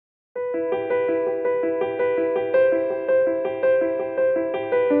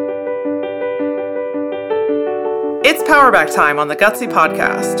It's Powerback time on the Gutsy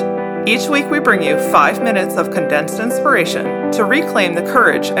Podcast. Each week we bring you 5 minutes of condensed inspiration to reclaim the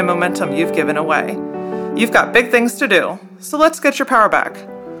courage and momentum you've given away. You've got big things to do, so let's get your power back.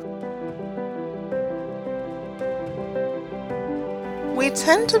 We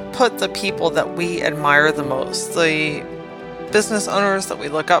tend to put the people that we admire the most, the business owners that we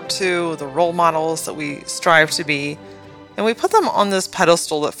look up to, the role models that we strive to be, and we put them on this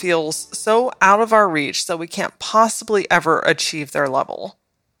pedestal that feels so out of our reach that we can't possibly ever achieve their level.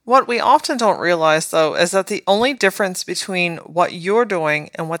 What we often don't realize, though, is that the only difference between what you're doing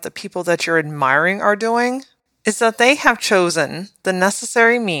and what the people that you're admiring are doing is that they have chosen the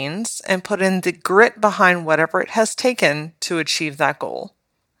necessary means and put in the grit behind whatever it has taken to achieve that goal.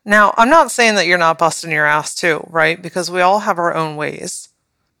 Now, I'm not saying that you're not busting your ass too, right? Because we all have our own ways.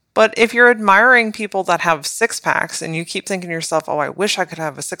 But if you're admiring people that have six-packs and you keep thinking to yourself, oh, I wish I could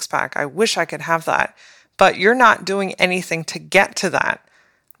have a six-pack, I wish I could have that, but you're not doing anything to get to that,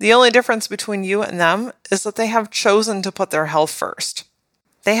 the only difference between you and them is that they have chosen to put their health first.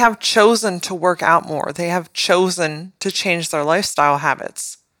 They have chosen to work out more. They have chosen to change their lifestyle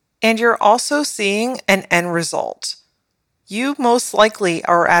habits. And you're also seeing an end result. You most likely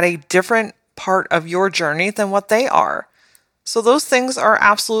are at a different part of your journey than what they are. So those things are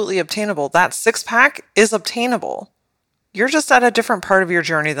absolutely obtainable. That six-pack is obtainable. You're just at a different part of your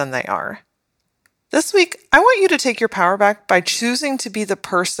journey than they are. This week, I want you to take your power back by choosing to be the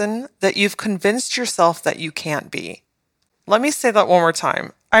person that you've convinced yourself that you can't be. Let me say that one more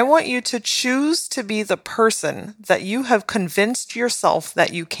time. I want you to choose to be the person that you have convinced yourself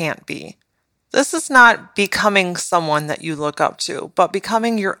that you can't be. This is not becoming someone that you look up to, but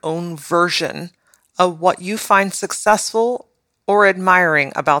becoming your own version of what you find successful or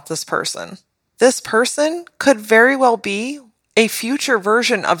admiring about this person. This person could very well be a future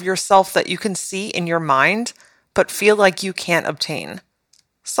version of yourself that you can see in your mind, but feel like you can't obtain.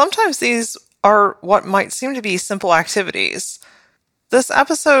 Sometimes these are what might seem to be simple activities. This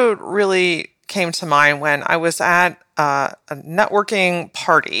episode really came to mind when I was at a networking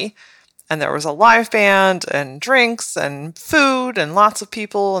party, and there was a live band and drinks and food and lots of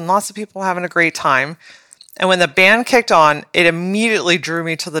people having a great time. And when the band kicked on, it immediately drew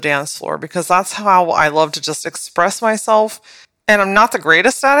me to the dance floor because that's how I love to just express myself. And I'm not the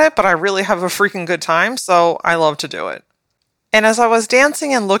greatest at it, but I really have a freaking good time, so I love to do it. And as I was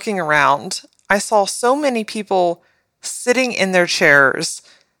dancing and looking around, I saw so many people sitting in their chairs,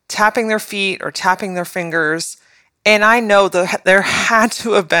 tapping their feet or tapping their fingers. And I know that there had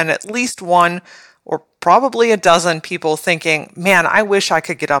to have been at least one or probably a dozen people thinking, man, I wish I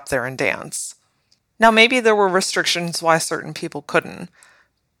could get up there and dance. Now, maybe there were restrictions why certain people couldn't,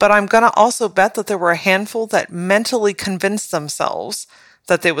 but I'm going to also bet that there were a handful that mentally convinced themselves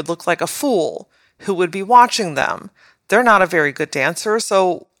that they would look like a fool who would be watching them. They're not a very good dancer,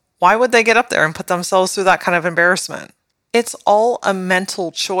 so why would they get up there and put themselves through that kind of embarrassment? It's all a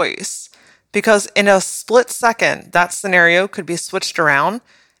mental choice because in a split second, that scenario could be switched around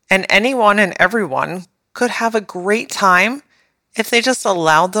and anyone and everyone could have a great time if they just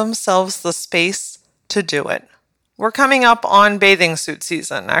allowed themselves the space to do it. We're coming up on bathing suit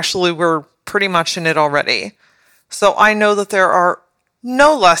season. Actually, we're pretty much in it already. So I know that there are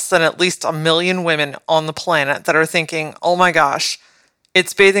no less than at least 1 million women on the planet that are thinking, oh my gosh,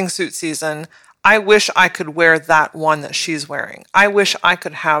 it's bathing suit season. I wish I could wear that one that she's wearing. I wish I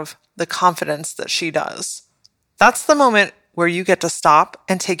could have the confidence that she does. That's the moment where you get to stop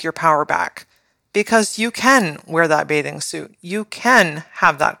and take your power back. Because you can wear that bathing suit. You can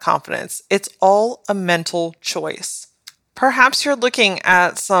have that confidence. It's all a mental choice. Perhaps you're looking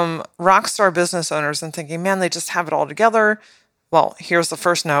at some rock star business owners and thinking, man, they just have it all together. Well, here's the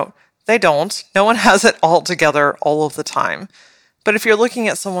first note. They don't. No one has it all together all of the time. But if you're looking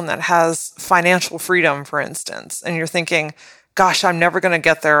at someone that has financial freedom, for instance, and you're thinking, gosh, I'm never going to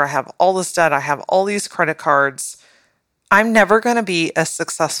get there. I have all this debt. I have all these credit cards. I'm never going to be as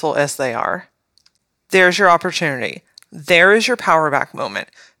successful as they are. There's your opportunity. There is your power back moment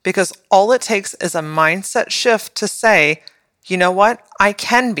because all it takes is a mindset shift to say, you know what? I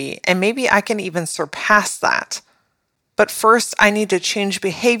can be, and maybe I can even surpass that. But first, I need to change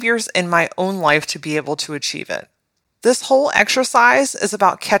behaviors in my own life to be able to achieve it. This whole exercise is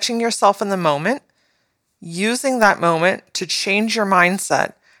about catching yourself in the moment, using that moment to change your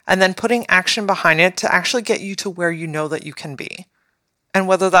mindset, and then putting action behind it to actually get you to where you know that you can be. And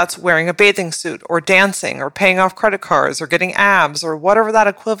whether that's wearing a bathing suit or dancing or paying off credit cards or getting abs or whatever that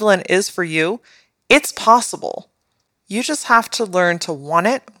equivalent is for you, it's possible. You just have to learn to want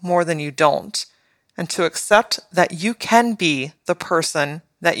it more than you don't and to accept that you can be the person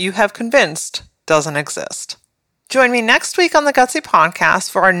that you have convinced doesn't exist. Join me next week on the Gutsy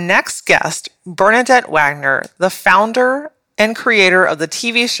Podcast for our next guest, Bernadette Wagner, the founder and creator of the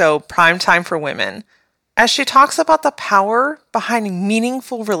TV show Primetime for Women, as she talks about the power behind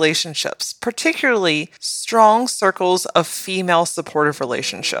meaningful relationships, particularly strong circles of female supportive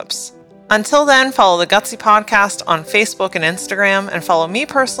relationships. Until then, follow the Gutsy Podcast on Facebook and Instagram, and follow me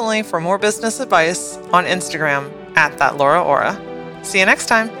personally for more business advice on Instagram @thatlauraora. See you next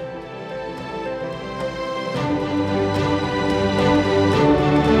time.